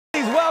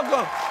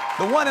welcome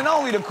the one and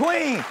only, the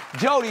queen,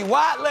 Jody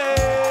Watley.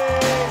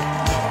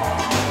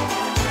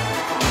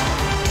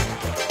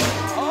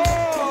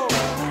 Oh,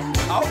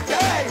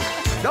 okay.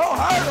 Don't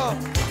hurt him.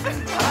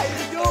 How you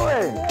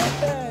doing?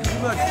 You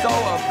look so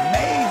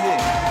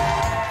amazing.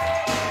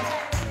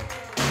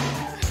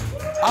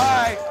 All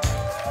right.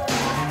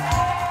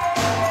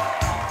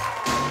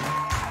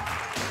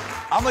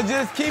 I'ma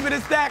just keep it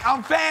a stack.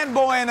 I'm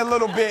fanboying a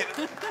little bit.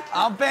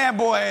 I'm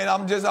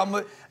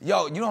fanboying.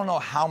 Yo, you don't know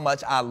how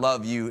much I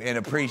love you and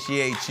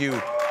appreciate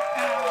you.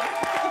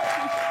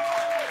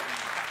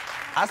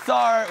 I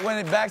saw her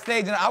when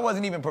backstage and I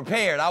wasn't even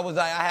prepared. I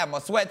had my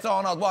sweats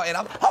on, I was walking,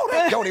 and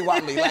that's Jody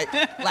Watley.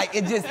 Like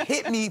it just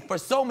hit me for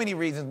so many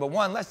reasons. But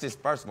one,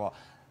 first of all,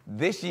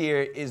 this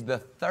year is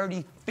the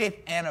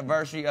 35th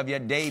anniversary of your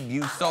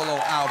debut solo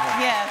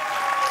album. Yes.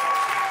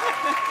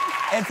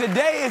 And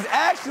today is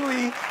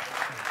actually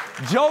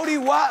Jody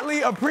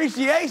Watley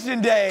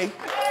Appreciation Day.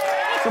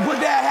 So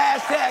put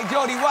that hashtag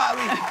Jody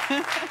Watley.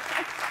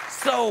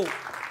 So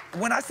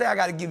when I say I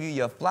gotta give you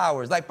your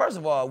flowers, like first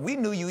of all, we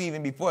knew you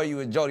even before you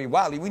were Jody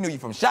Watley. We knew you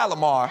from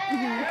Shalimar.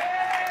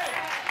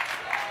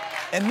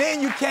 And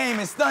then you came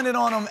and stunted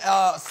on them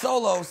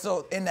solo.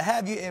 So and to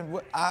have you in,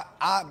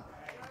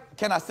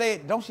 can I say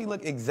it? Don't she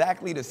look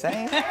exactly the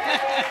same?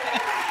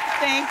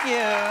 Thank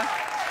you.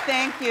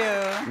 Thank you.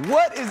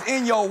 What is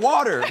in your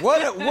water?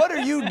 What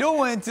are you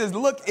doing to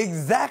look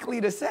exactly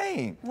the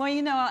same? Well,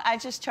 you know, I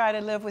just try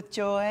to live with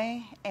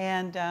joy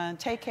and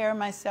take care of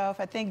myself.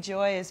 I think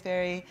joy is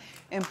very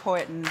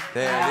important.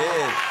 There it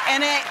is.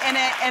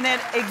 And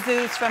it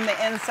exudes from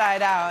the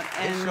inside out.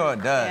 And, it sure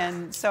does.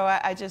 And so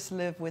I just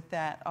live with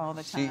that all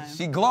the time.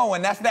 She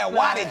glowing. That's that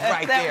wattage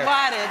right there.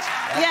 That wattage.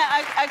 Yeah,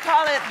 I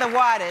call it the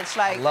wattage.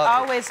 Like,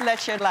 always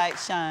let your light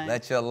shine.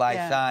 Let your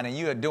light shine. And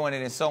you are doing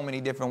it in so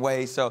many different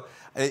ways. So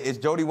it's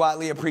Jody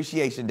Watley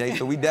Appreciation Day,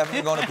 so we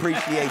definitely gonna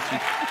appreciate you.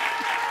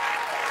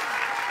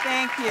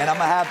 Thank you. And I'm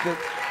gonna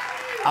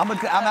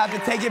have to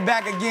take it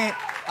back again.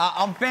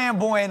 I'm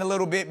fanboying a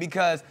little bit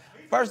because,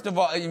 first of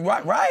all,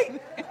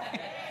 right?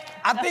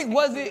 I think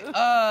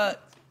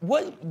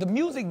the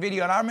music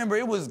video, and I remember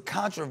it was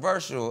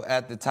controversial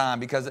at the time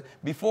because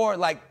before,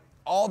 like,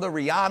 all the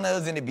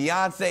Rihannas and the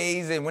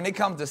Beyoncés, and when it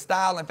comes to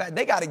style, in fact,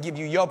 they gotta give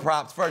you your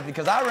props first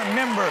because I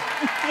remember,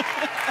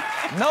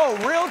 no,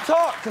 real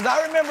talk, because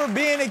I remember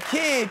being a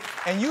kid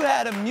and you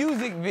had a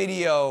music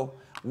video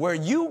where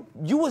you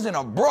was in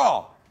a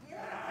bra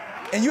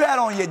and you had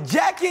on your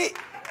jacket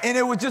and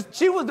it was just,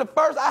 she was the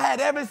first I had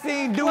ever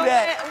seen do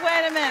that.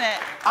 Wait a minute.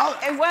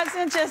 It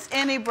wasn't just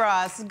any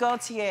bras,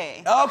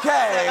 Gaultier.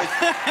 Okay.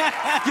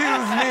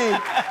 Excuse me,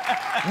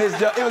 Miss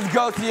Jo. It was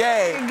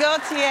Gaultier.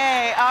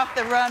 Gaultier off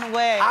the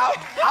runway.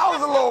 I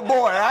was a little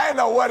boy. I didn't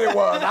know what it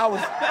was.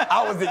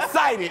 I was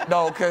excited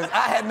though, because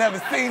I had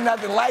never seen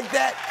nothing like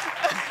that.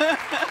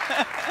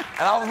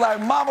 And I was like,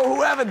 Mama,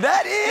 whoever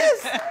that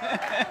is.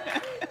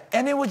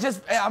 And it was just,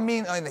 I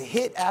mean,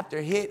 hit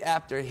after hit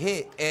after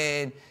hit,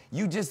 and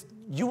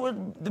you were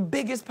the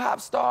biggest pop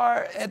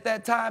star at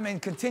that time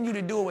and continue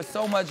to do it with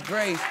so much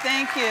grace.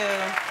 Thank you.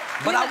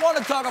 But I want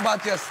to talk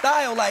about your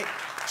style, like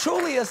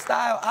truly a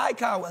style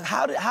icon.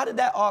 How did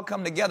that all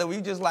come together? Were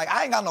you just like,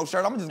 I ain't got no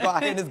shirt, I'm just going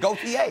out here in this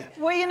Gaultier?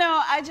 Well, you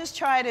know, I just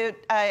try to,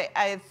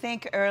 I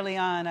think early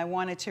on I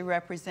wanted to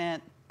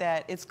represent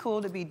that it's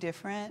cool to be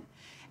different.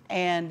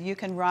 And you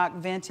can rock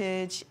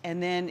vintage,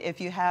 and then if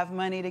you have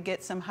money to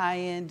get some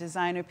high-end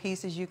designer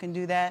pieces, you can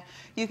do that.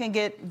 You can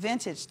get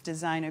vintage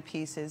designer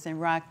pieces and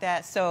rock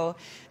that. So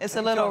it's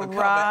a little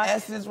rock.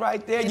 Essence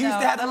right there. You used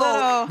to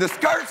have the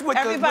skirts with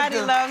everybody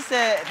loves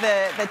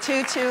the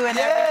tutu and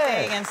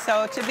everything. And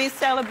so to be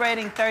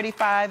celebrating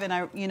 35, and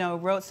I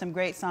wrote some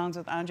great songs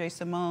with Andre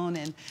Simone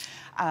and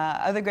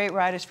other great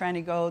writers,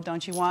 Franny Gold,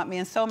 Don't You Want Me?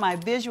 And so my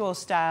visual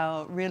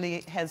style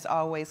really has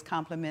always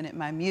complemented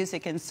my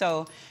music. And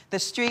so the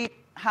street,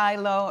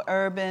 high-low,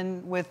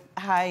 urban with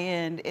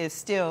high-end is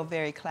still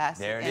very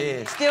classic. There it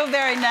is. Still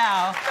very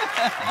now.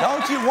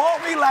 Don't you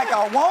want me like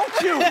I want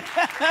you?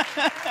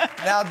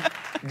 Now,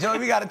 Jody,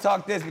 we got to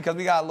talk this because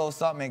we got a little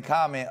something in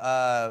common.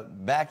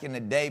 Back in the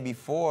day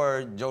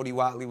before Jody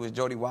Watley was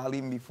Jody Watley,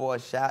 even before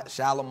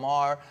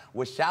Shalimar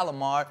was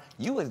Shalimar,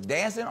 you was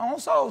dancing on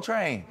Soul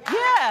Train.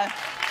 Yeah.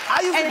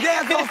 I used to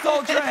dance on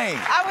Soul Train.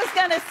 I was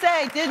going to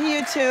say, didn't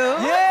you too?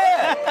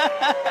 Yeah.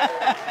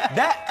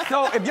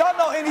 So if y'all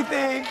know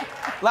anything,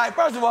 like,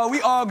 first of all,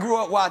 we all grew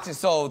up watching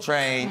Soul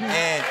Train,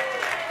 and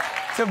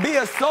to be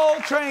a Soul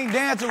Train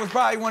dancer was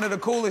probably one of the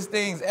coolest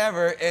things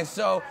ever. And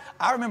so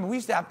I remember we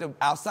used to have to,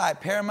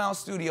 outside Paramount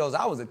Studios,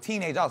 I was a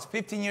teenager, I was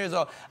 15 years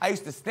old, I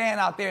used to stand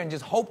out there and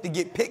just hope to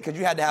get picked because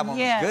you had to have a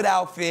good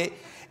outfit.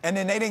 And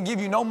then they didn't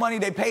give you no money,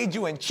 they paid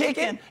you in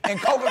chicken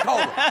and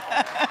Coca-Cola.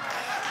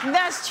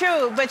 That's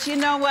true, but you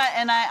know what?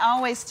 And I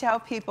always tell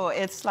people,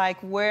 it's like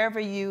wherever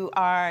you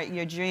are,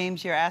 your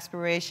dreams, your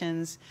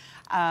aspirations,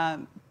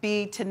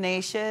 be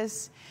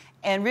tenacious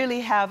and really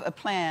have a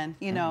plan,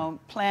 you know,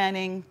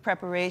 planning,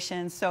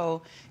 preparation.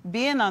 So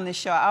being on the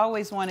show, I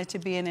always wanted to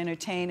be an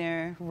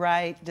entertainer,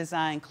 write,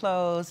 design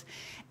clothes.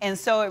 And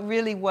so it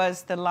really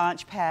was the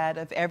launch pad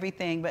of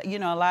everything. But, you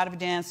know, a lot of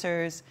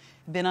dancers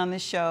been on the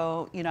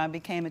show. You know, I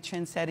became a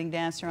trend-setting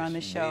dancer on the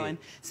show. And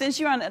since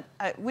you're on,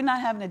 we're not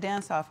having a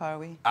dance-off, are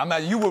we? I'm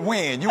not, you would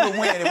win. You would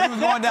win if we was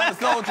going down the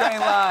Soul Train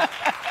line.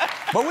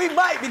 But we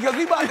might, because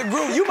we about to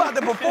groove. You about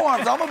to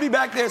perform, so I'm going to be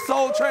back there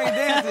Soul Train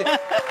dancing,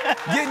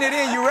 getting it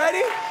in. You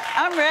ready?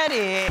 I'm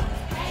ready.